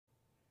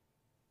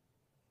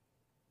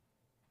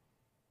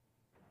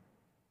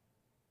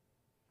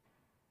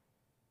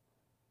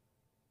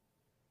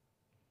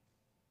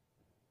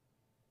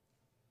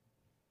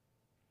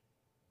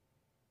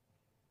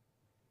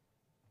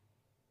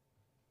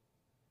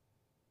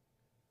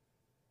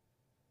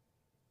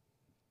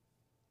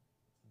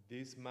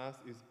This Mass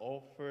is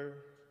offered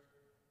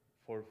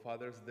for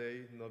Father's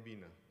Day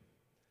Novena.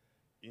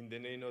 In the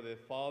name of the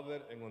Father,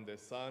 and of the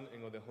Son,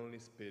 and of the Holy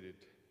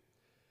Spirit.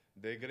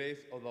 The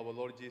grace of our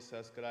Lord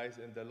Jesus Christ,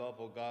 and the love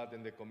of God,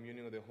 and the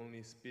communion of the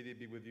Holy Spirit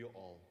be with you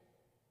all.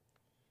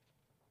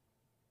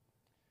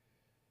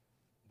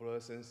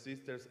 Brothers and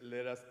sisters,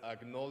 let us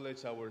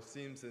acknowledge our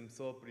sins and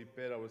so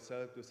prepare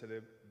ourselves to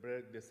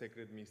celebrate the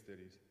sacred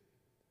mysteries.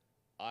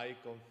 I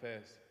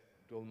confess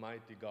to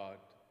Almighty God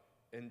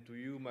and to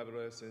you, my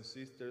brothers and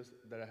sisters,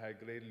 that I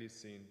have greatly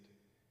sinned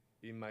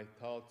in my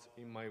thoughts,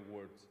 in my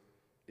words,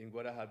 in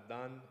what I have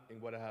done, in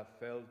what I have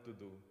failed to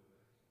do.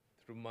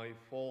 Through my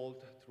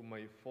fault,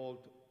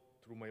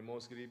 through my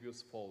most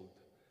grievous fault.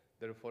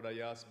 Therefore I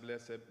ask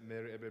Blessed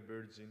Mary, ever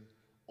Virgin,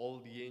 all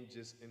the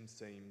angels and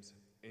saints,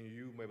 and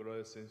you, my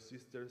brothers and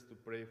sisters, to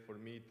pray for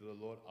me to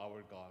the Lord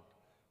our God.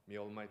 May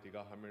Almighty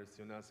God have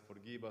mercy on us,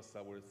 forgive us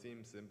our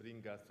sins, and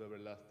bring us to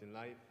everlasting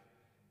life.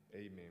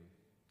 Amen.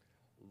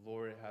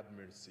 Lord, have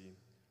mercy.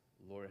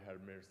 Lord,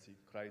 have mercy.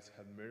 Christ,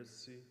 have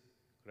mercy.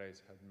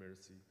 Christ, have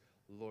mercy.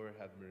 Lord,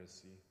 have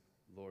mercy.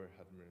 Lord,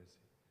 have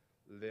mercy.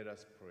 Let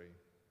us pray.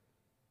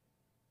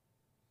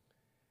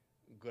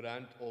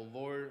 Grant, O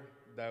Lord,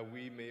 that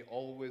we may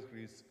always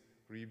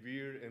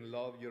revere and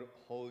love your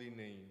holy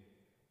name,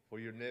 for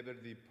you never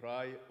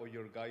deprive of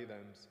your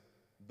guidance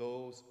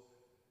those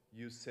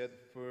you set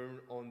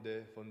firm on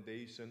the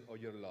foundation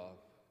of your love.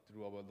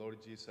 Through our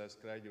Lord Jesus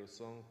Christ, your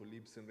Son, who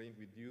lives and reigns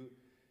with you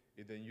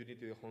in the unity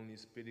of the Holy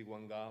Spirit,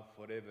 one God,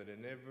 forever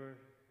and ever.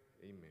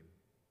 Amen.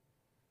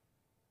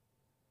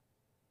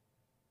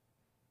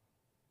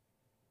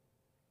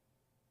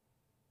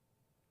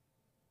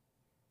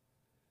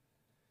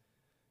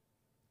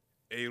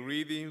 A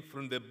reading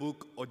from the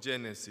book of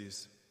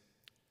Genesis.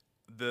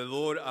 The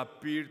Lord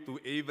appeared to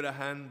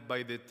Abraham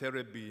by the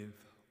terebinth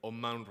of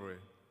Mamre,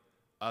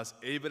 as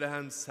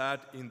Abraham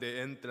sat in the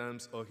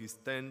entrance of his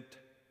tent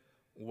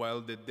while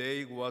the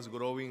day was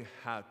growing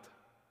hot.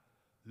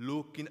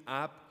 Looking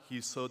up, he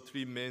saw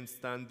 3 men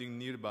standing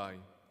nearby.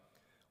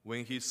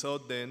 When he saw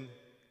them,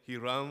 he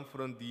ran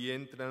from the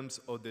entrance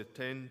of the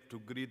tent to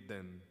greet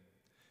them.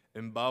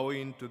 And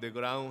bowing to the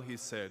ground, he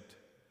said,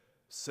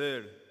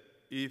 "Sir,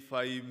 if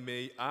I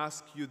may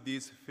ask you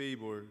this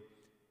favor,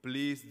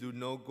 please do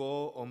not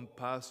go on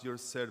past your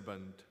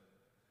servant.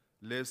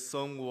 Let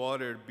some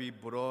water be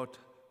brought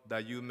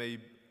that you may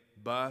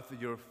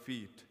bathe your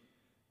feet,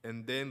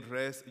 and then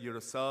rest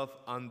yourself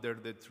under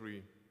the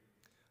tree.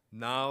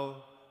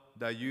 Now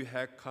that you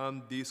have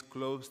come this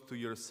close to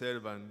your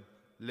servant,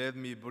 let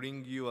me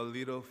bring you a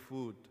little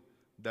food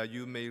that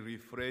you may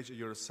refresh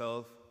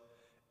yourself,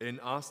 and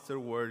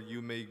afterward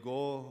you may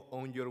go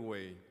on your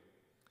way."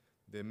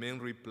 The men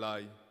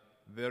replied,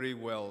 "Very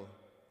well,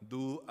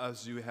 do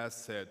as you have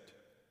said."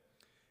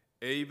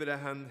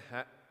 Abraham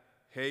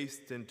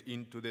hastened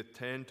into the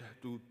tent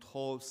to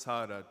tell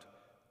Sarah,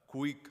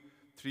 "Quick,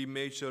 3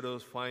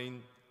 measures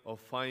of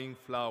fine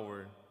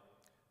flour,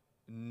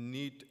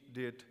 knead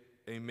it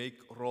and make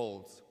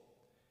rolls."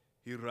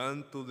 He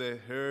ran to the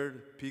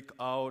herd, picked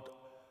out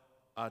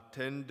a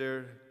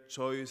tender,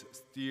 choice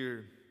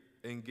steer,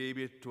 and gave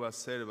it to a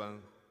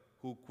servant,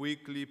 who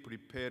quickly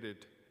prepared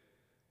it.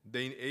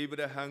 Then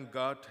Abraham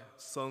got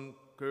some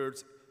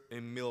curds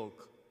and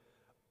milk,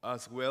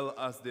 as well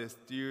as the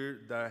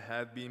steer that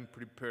had been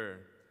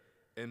prepared,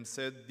 and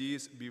set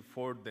these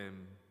before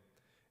them.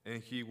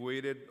 And he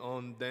waited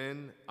on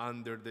them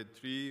under the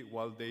tree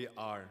while they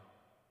ate.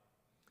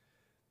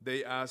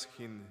 They asked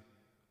him,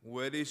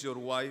 "Where is your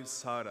wife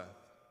Sarah?"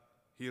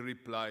 He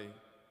replied,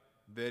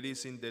 "There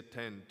is in the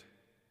tent."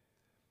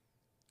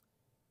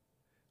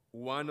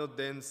 One of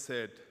them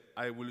said,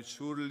 "I will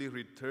surely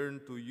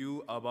return to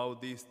you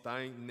about this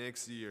time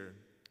next year,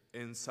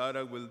 and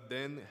Sarah will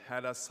then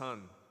have a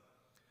son."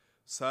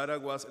 Sarah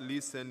was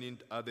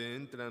listening at the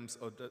entrance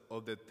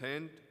of the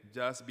tent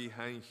just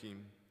behind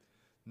him.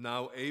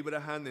 Now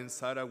Abraham and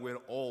Sarah were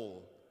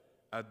old,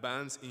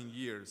 advanced in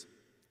years,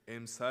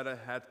 and Sarah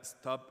had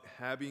stopped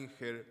having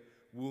her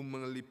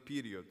womanly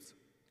periods.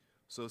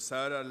 So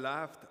Sarah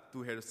laughed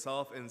to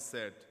herself and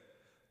said,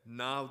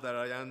 "Now that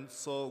I am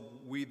so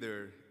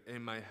withered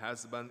and my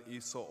husband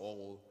is so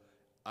old,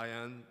 I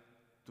am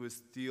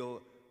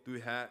still to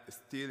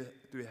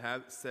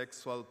have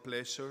sexual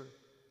pleasure?"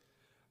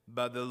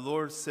 But the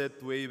Lord said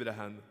to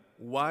Abraham,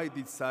 "Why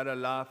did Sarah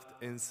laugh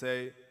and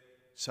say,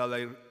 'Shall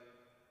I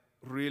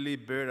really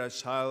bear a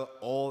child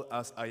old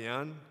as I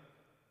am?'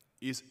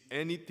 Is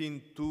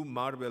anything too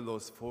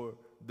marvelous for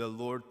the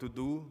Lord to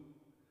do?"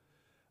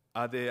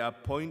 At the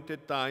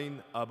appointed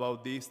time,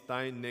 about this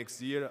time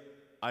next year,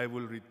 I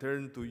will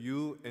return to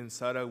you, and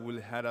Sarah will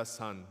have a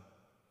son."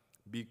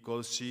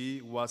 Because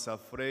she was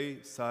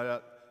afraid,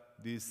 Sarah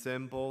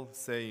dissembled,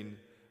 saying,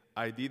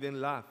 "I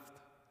didn't laugh."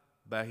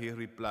 But he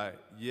replied,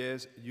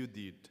 "Yes, you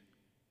did."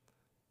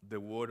 The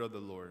word of the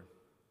Lord.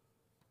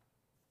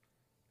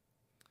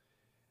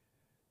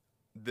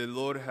 The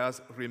Lord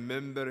has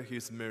remembered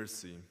his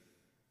mercy.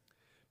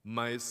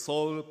 My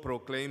soul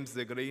proclaims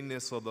the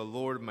greatness of the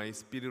Lord. My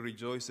spirit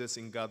rejoices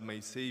in God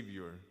my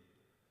Savior.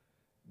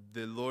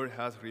 The Lord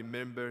has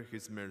remembered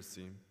his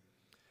mercy,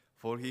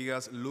 for he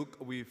has looked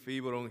with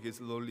favor on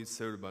his lowly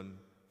servant.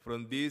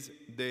 From this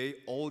day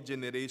all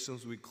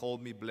generations will call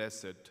me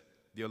blessed.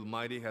 The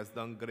Almighty has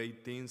done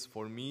great things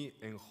for me,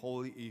 and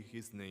holy is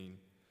his name.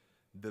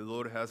 The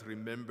Lord has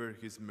remembered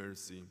his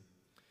mercy.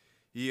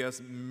 He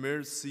has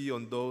mercy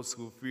on those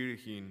who fear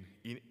him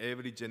in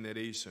every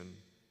generation.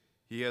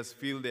 He has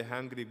filled the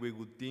hungry with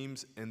good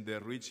things, and the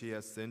rich he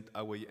has sent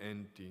away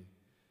empty.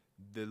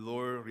 The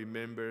Lord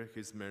remembered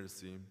his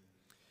mercy.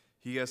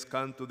 He has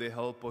come to the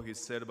help of his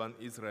servant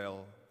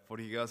Israel, for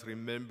he has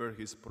remembered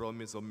his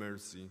promise of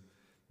mercy,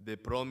 the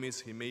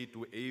promise he made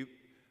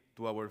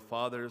to our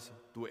fathers,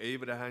 to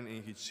Abraham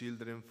and his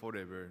children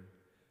forever.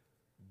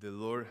 The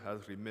Lord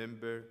has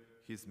remembered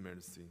his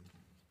mercy.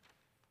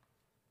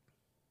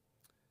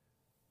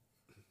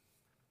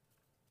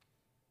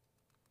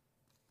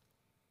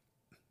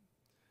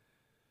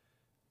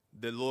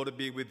 The Lord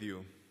be with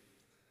you.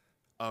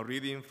 A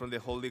reading from the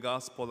Holy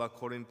Gospel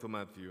according to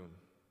Matthew.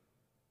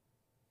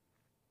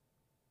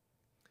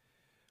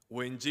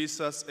 When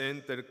Jesus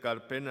entered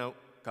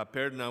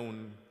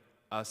Capernaum,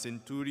 a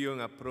centurion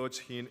approached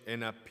him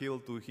and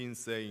appealed to him,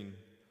 saying,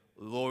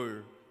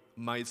 "Lord,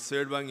 my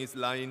servant is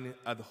lying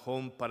at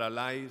home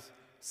paralyzed,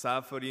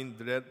 suffering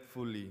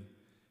dreadfully."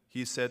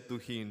 He said to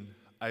him,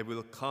 "I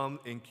will come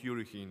and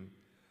cure him."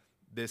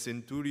 The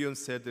centurion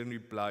said in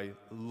reply,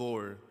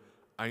 "Lord,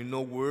 I am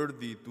not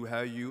worthy to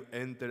have you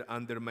enter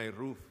under my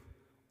roof.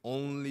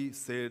 Only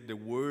say the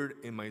word,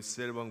 and my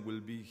servant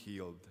will be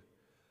healed.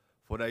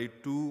 For I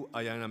too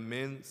am a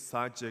man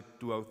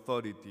subject to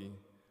authority,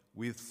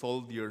 with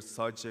soldiers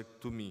subject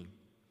to me.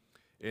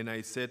 And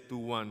I said to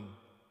one,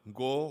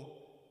 'Go,'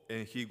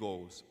 and he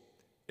goes,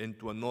 and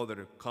to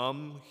another,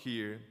 'Come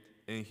here,'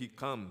 and he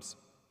comes,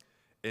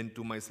 and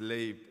to my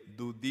slave,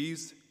 'Do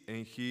this,'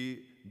 and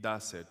he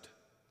does it."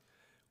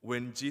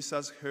 When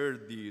Jesus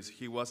heard this,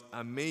 he was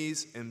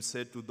amazed and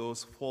said to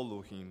those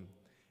following him,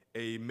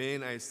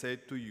 "Amen, I say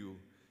to you,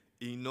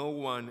 in no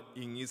one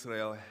in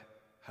Israel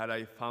had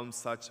I found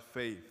such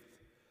faith.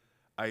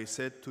 I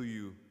said to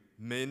you,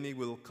 many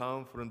will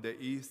come from the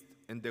east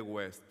and the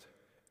west,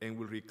 and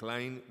will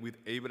recline with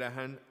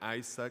Abraham,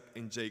 Isaac,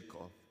 and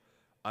Jacob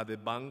at the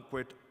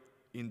banquet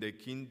in the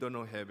kingdom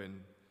of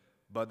heaven.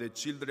 But the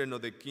children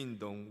of the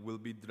kingdom will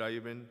be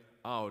driven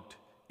out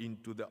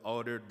into the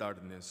outer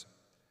darkness,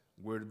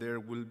 where there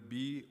will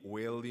be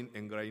wailing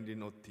and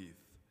grinding of teeth."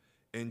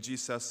 And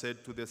Jesus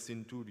said to the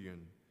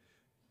centurion,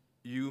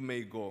 "You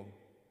may go.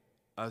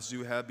 As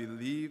you have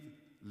believed,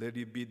 let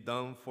it be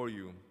done for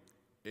you."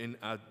 And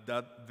at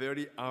that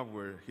very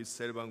hour his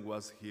servant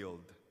was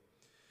healed.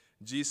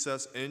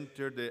 Jesus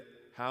entered the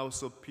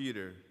house of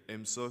Peter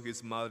and saw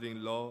his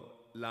mother-in-law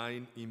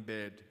lying in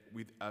bed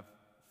with a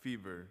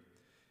fever.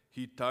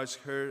 He touched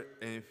her,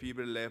 and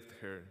fever left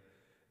her,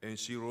 and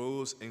she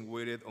rose and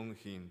waited on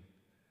him.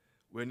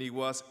 When it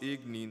was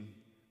evening,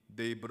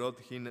 they brought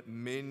him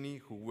many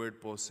who were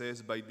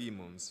possessed by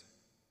demons,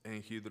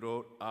 and he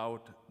drove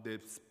out the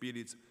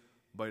spirits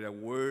by the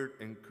word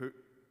and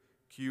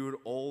cured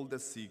all the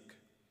sick,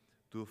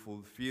 to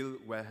fulfill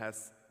what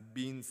has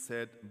been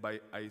said by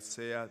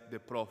Isaiah the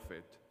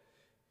prophet.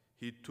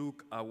 He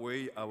took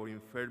away our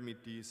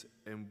infirmities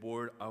and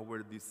bore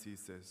our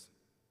diseases.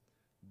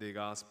 The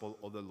gospel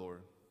of the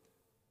Lord.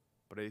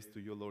 Praise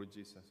to you, Lord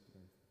Jesus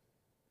Christ.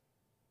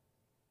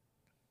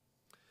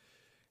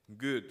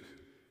 Good.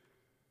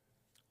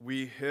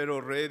 We heard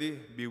already,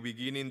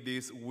 beginning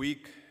this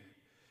week,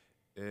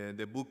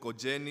 the book of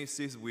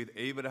Genesis with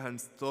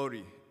Abraham's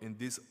story, and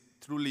this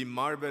truly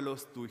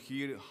marvelous to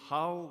hear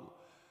how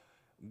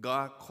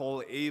God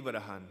called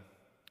Abraham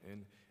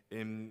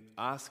and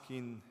asked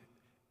him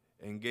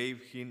and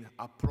gave him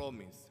a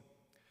promise.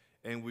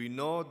 And we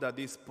know that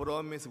this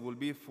promise will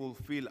be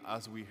fulfilled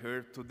as we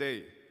heard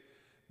today.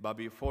 But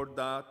before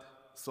that,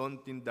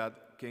 something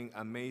that can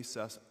amaze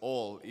us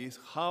all is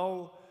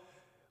how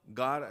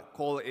God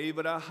called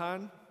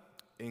Abraham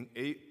and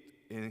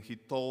he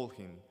told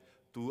him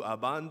to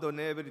abandon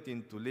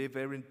everything, to leave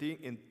everything,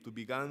 and to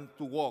begin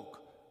to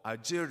walk a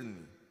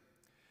journey.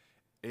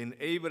 And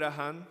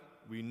Abraham,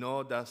 we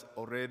know that's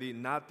already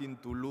nothing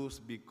to lose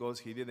because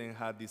he didn't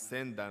have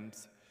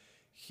descendants.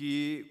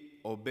 He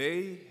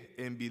obeyed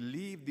and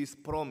believed this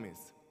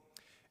promise.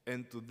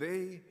 And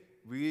today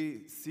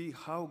we see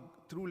how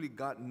truly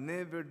God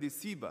never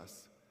deceives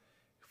us,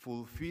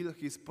 fulfill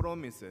his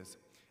promises.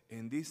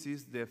 And this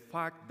is the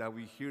fact that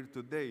we hear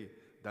today,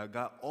 that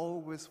God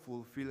always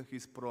fulfills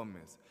his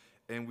promise.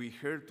 And we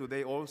heard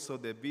today also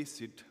the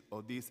visit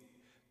of these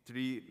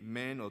three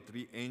men or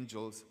three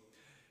angels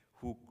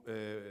who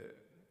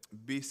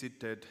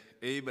visited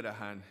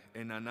Abraham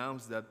and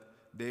announced that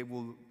they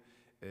will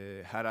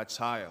have a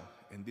child.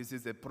 And this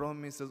is the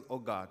promises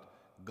of God.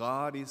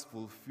 God is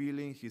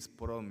fulfilling his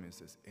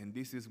promises. And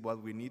this is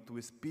what we need to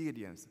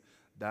experience,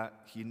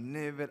 that he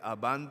never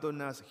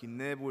abandons us, he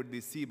never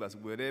deceives us.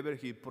 Wherever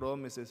he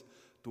promises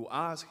to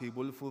us, he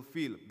will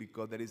fulfill,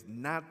 because there is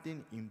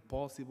nothing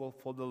impossible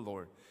for the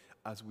Lord.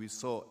 As we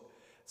saw,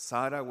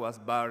 Sarah was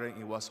barren,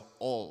 it was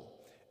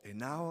all. And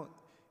now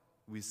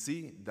we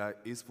see that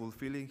is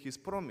fulfilling his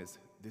promise.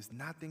 There's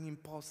nothing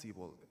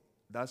impossible.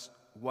 That's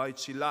why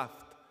she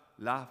laughed.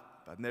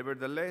 But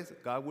nevertheless,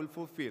 God will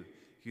fulfill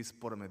his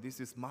promise.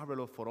 This is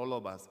marvelous for all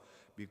of us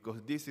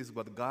because this is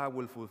what God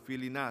will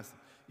fulfill in us.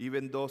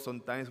 Even though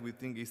sometimes we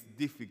think it's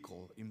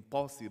difficult,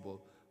 impossible,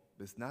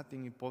 there's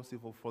nothing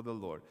impossible for the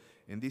Lord.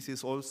 And this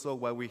is also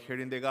what we hear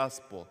in the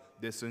gospel.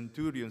 The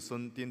centurion,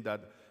 something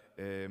that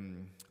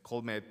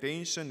called my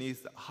attention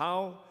is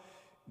how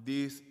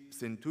this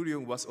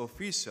centurion was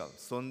official,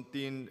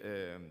 something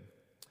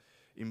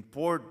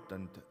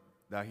important,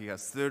 that he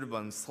has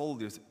servants,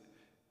 soldiers,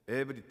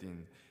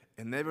 everything.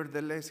 And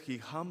nevertheless, he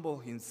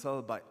humbled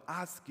himself by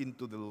asking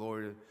to the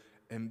Lord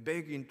and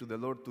begging to the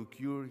Lord to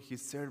cure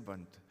his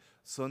servant.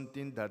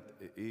 Something that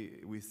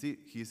we see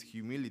his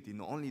humility.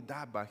 Not only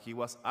that, but he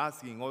was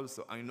asking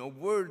also, I'm not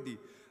worthy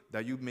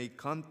that you may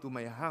come to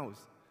my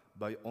house,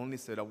 but only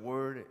said a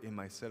word, and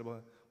my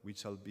servant which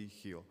shall be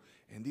healed.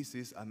 And this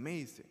is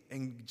amazing.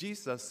 And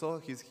Jesus saw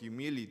his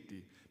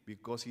humility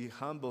because he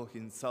humbled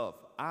himself,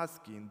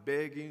 asking,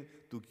 begging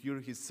to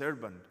cure his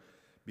servant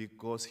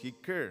because he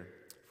cared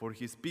for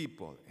his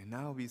people. And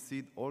now we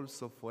see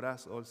also for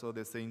us also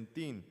the same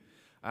thing,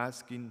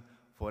 asking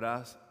for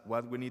us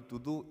what we need to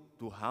do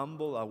to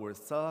humble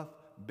ourselves,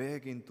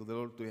 begging to the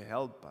Lord to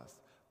help us,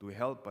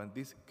 And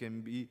this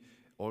can be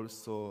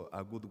also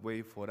a good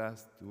way for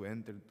us to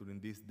enter during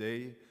this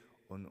day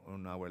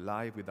on our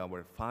life with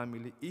our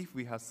family. If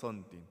we have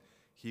something,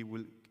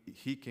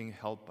 He can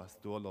help us,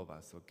 to all of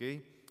us,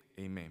 okay?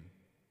 Amen.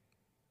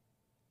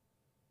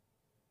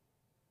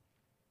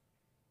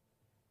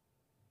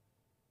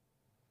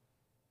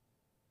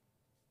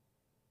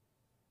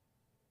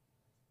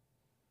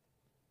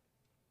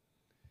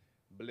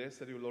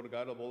 Blessed are you, Lord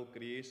God of all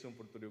creation,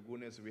 for through your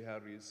goodness we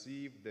have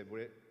received the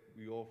bread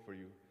we offer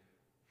you.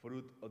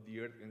 Fruit of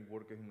the earth and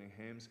work of human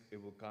hands,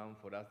 it will come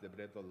for us the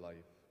bread of life.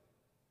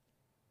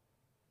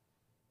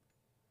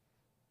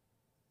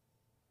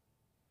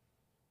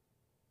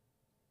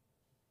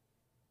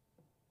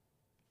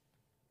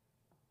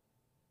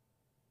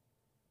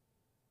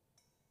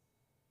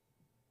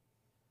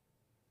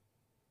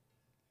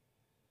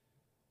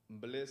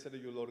 Blessed are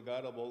you, Lord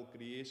God of all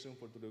creation,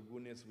 for through the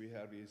goodness we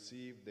have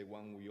received the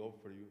one we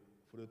offer you.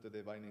 Fruit of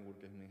the vine and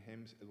work of human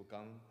hands, it will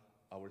come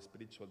our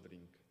spiritual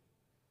drink.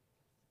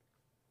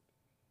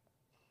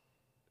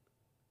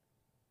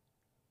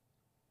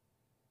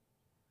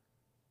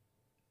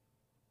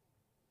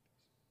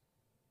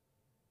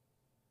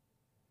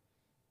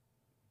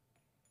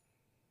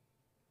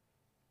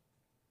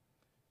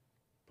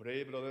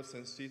 Pray, brothers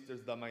and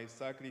sisters, that my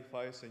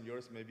sacrifice and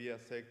yours may be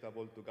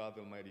acceptable to God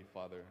Almighty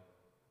Father.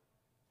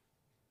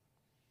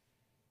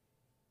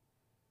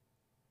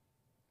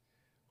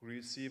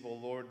 Receive, O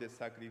Lord, the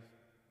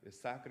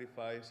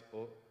sacrifice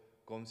of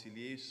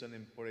conciliation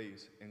and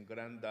praise, and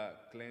grant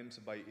that,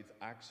 cleansed by its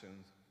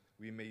actions,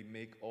 we may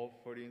make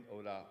offering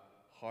of a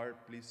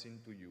heart pleasing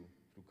to you.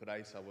 Through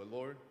Christ our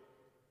Lord.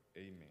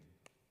 Amen.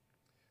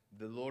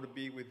 The Lord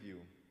be with you.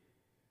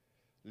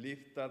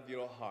 Lift up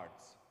your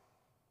hearts.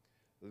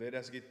 Let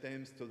us give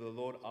thanks to the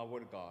Lord our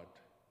God.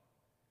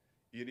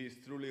 It is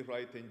truly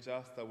right and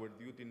just, our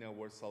duty and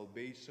our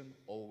salvation,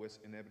 always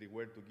and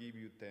everywhere to give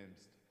you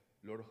thanks.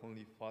 Lord,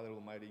 Holy Father,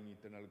 Almighty and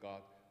Eternal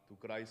God,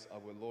 to Christ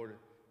our Lord.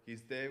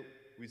 His death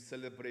we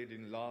celebrate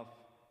in love.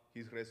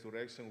 His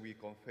resurrection we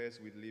confess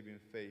with living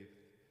faith.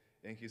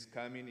 And his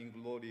coming in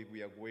glory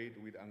we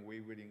await with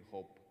unwavering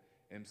hope.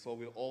 And so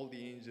will all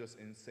the angels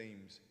and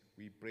saints.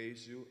 We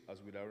praise you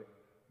as with our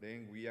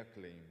then we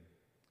acclaim.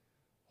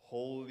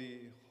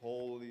 Holy,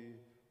 holy,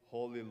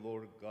 holy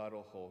Lord God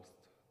of hosts.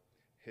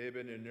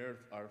 Heaven and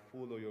earth are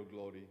full of your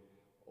glory.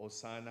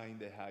 Hosanna in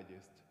the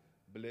highest.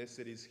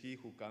 Blessed is he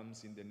who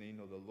comes in the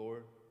name of the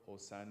Lord.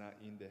 Hosanna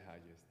in the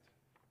highest.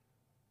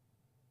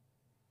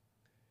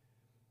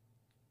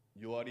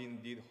 You are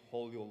indeed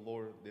holy, O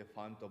Lord, the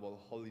fount of all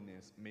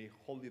holiness. Make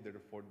holy,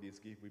 therefore, this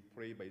gift, we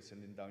pray, by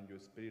sending down your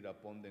Spirit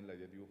upon them like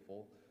the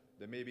dewfall,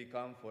 that may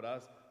become for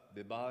us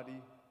the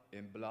body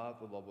and blood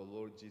of our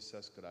Lord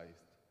Jesus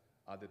Christ.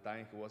 At the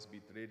time he was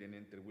betrayed and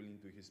entered willingly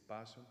into his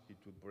passion, he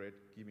took bread,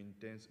 giving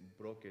thanks,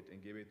 broke it,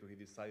 and gave it to his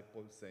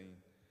disciples, saying,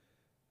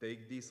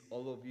 Take this,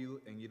 all of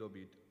you, and eat of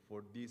it,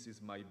 for this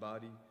is my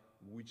body,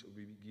 which will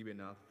be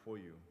given up for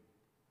you.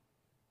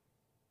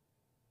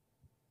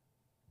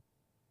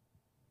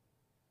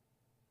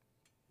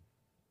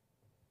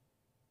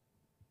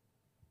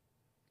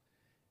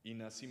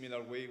 In a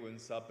similar way, when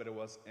supper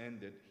was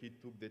ended, he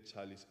took the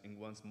chalice, and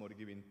once more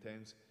giving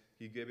thanks,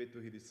 he gave it to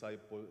his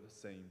disciples,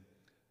 saying,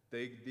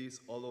 Take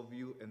this, all of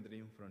you, and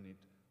drink from it,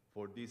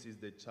 for this is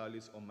the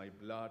chalice of my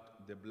blood,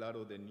 the blood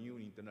of the new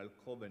and eternal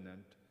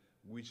covenant,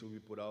 which will be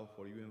poured out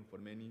for you and for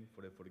many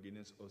for the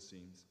forgiveness of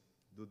sins.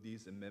 Do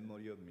this in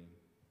memory of me.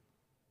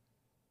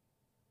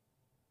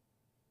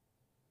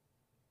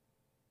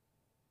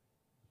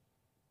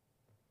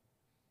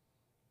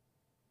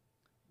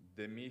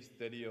 The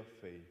mystery of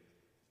faith.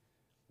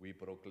 We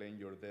proclaim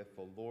your death,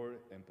 O Lord,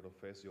 and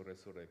profess your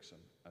resurrection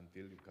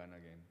until you come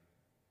again.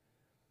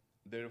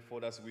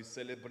 Therefore, as we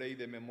celebrate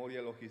the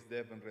memorial of his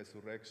death and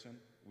resurrection,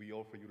 we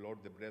offer you, Lord,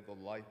 the bread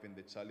of life and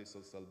the chalice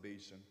of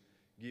salvation,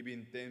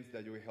 giving thanks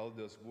that you held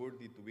us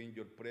worthy to be in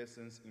your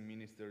presence and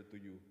minister to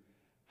you.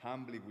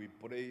 Humbly we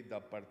pray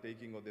that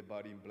partaking of the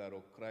body and blood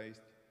of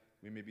Christ,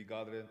 we may be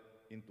gathered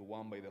into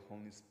one by the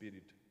Holy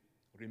Spirit.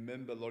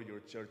 Remember, Lord, your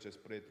church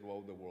spread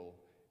throughout the world,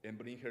 and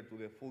bring her to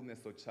the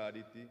fullness of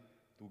charity,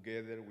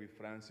 together with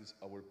Francis,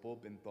 our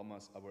Pope, and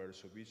Thomas, our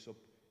Archbishop,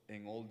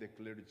 and all the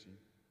clergy.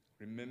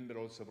 Remember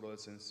also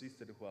brothers and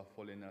sisters who have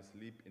fallen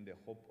asleep in the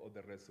hope of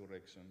the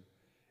resurrection,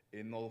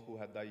 and all who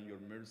have died in your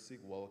mercy,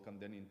 welcome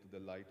them into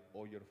the light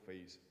of your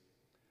face.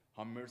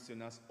 Have mercy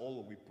on us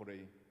all, we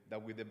pray,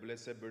 that with the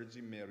Blessed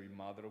Virgin Mary,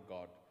 Mother of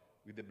God,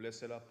 with the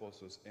blessed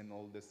apostles and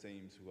all the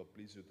saints who have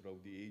pleased you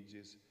throughout the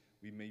ages,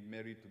 we may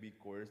merit to be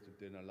heirs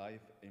to eternal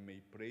life, and may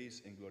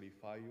praise and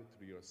glorify you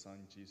through your Son,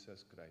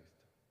 Jesus Christ.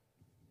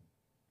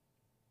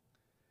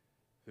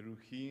 Through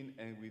him,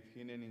 and with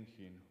him, and in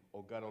him,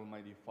 O God,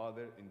 Almighty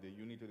Father, in the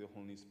unity of the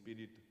Holy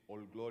Spirit,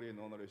 all glory and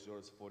honor is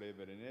yours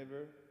forever and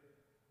ever.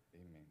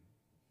 Amen.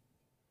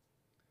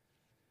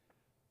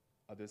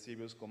 At the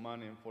Savior's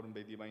command, informed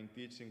by divine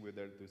teaching, we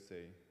dare to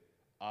say,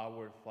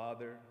 Our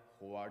Father,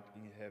 who art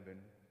in heaven,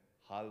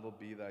 hallowed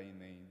be thy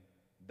name.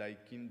 Thy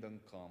kingdom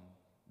come,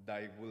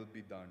 thy will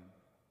be done,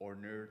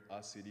 on earth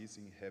as it is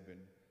in heaven.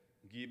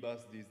 Give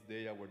us this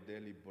day our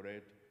daily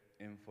bread,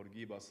 and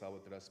forgive us our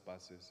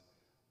trespasses,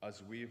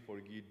 as we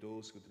forgive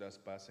those who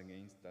trespass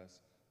against us.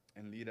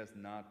 And lead us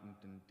not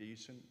into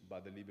temptation,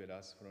 but deliver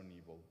us from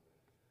evil.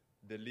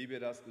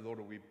 Deliver us, Lord,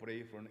 we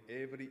pray, from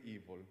every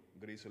evil.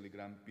 Graciously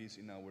grant peace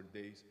in our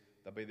days,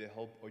 that by the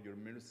help of your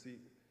mercy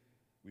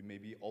we may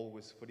be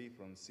always free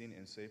from sin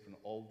and safe from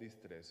all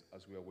distress,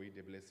 as we await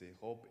the blessed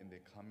hope in the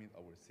coming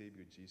of our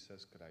Savior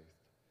Jesus Christ.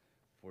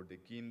 For the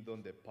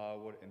kingdom, the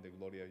power, and the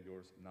glory are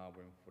yours, now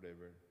and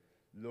forever.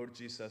 Lord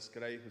Jesus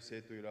Christ, who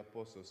said to your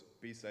apostles,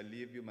 Peace I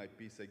leave you, my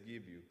peace I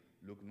give you,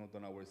 look not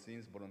on our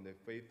sins, but on the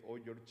faith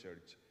of your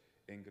church,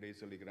 and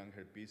graciously grant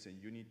her peace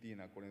and unity in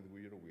accordance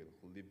with your will,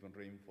 who live and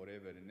reign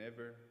forever and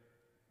ever.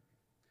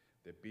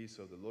 The peace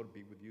of the Lord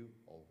be with you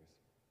always.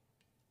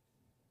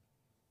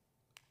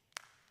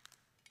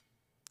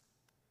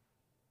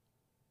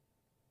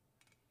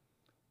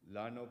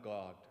 Lamb of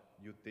God,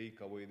 you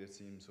take away the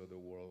sins of the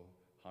world,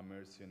 have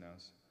mercy on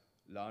us.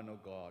 Lamb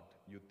of God,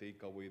 you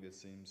take away the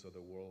sins of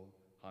the world,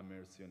 have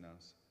mercy on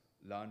us.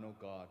 Lamb of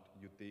God,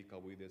 you take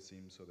away the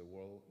sins of the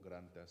world,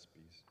 grant us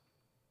peace.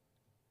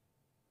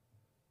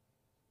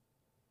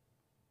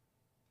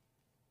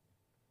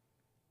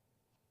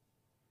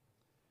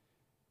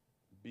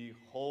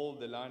 Behold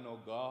the Lamb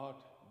of God,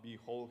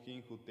 behold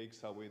him who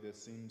takes away the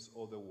sins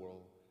of the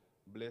world.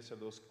 Blessed are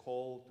those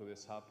called to the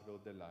supper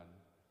of the Lamb.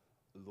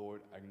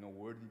 Lord, I am not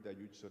worthy that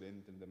you should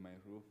enter under my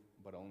roof,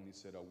 but only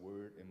say a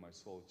word, and my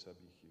soul shall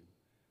be healed.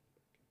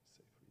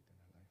 Save for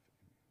eternal life.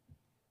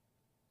 Amen.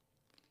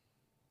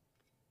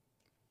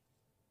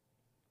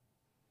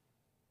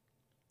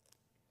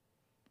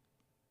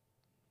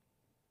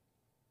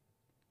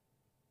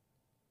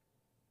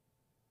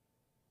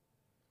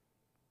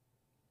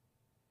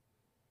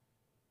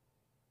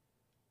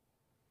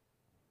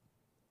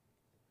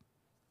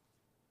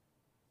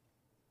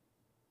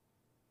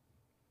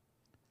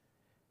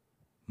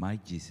 My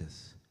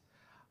Jesus,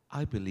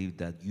 I believe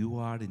that you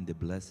are in the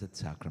Blessed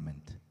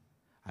Sacrament.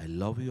 I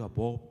love you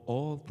above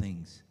all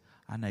things,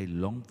 and I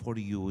long for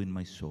you in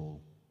my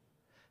soul.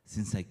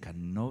 Since I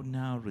cannot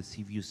now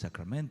receive you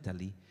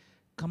sacramentally,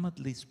 come at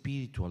least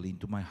spiritually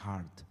into my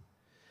heart.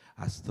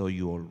 As though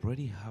you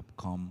already have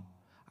come,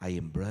 I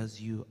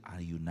embrace you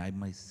and unite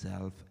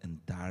myself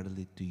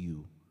entirely to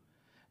you.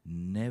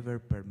 Never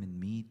permit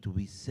me to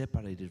be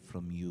separated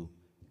from you.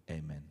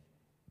 Amen.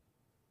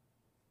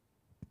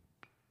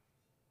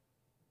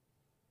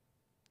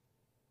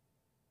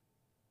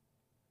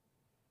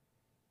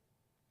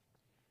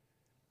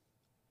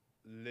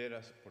 Let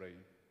us pray.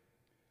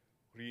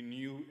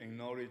 Renewed and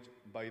nourished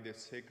by the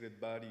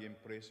sacred body and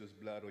precious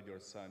blood of your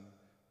Son,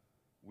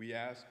 we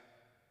ask,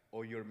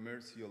 of your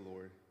mercy, O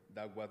Lord,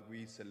 that what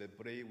we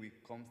celebrate with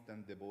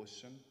constant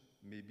devotion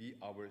may be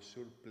our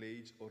sure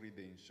pledge of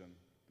redemption.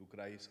 To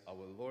Christ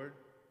our Lord.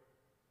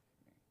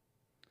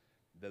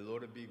 The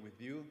Lord be with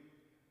you.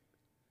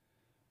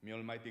 May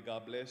Almighty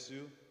God bless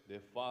you, the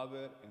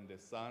Father, and the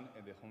Son,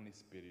 and the Holy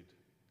Spirit.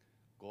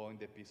 Go in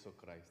the peace of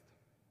Christ.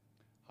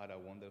 Have a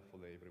wonderful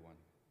day, everyone.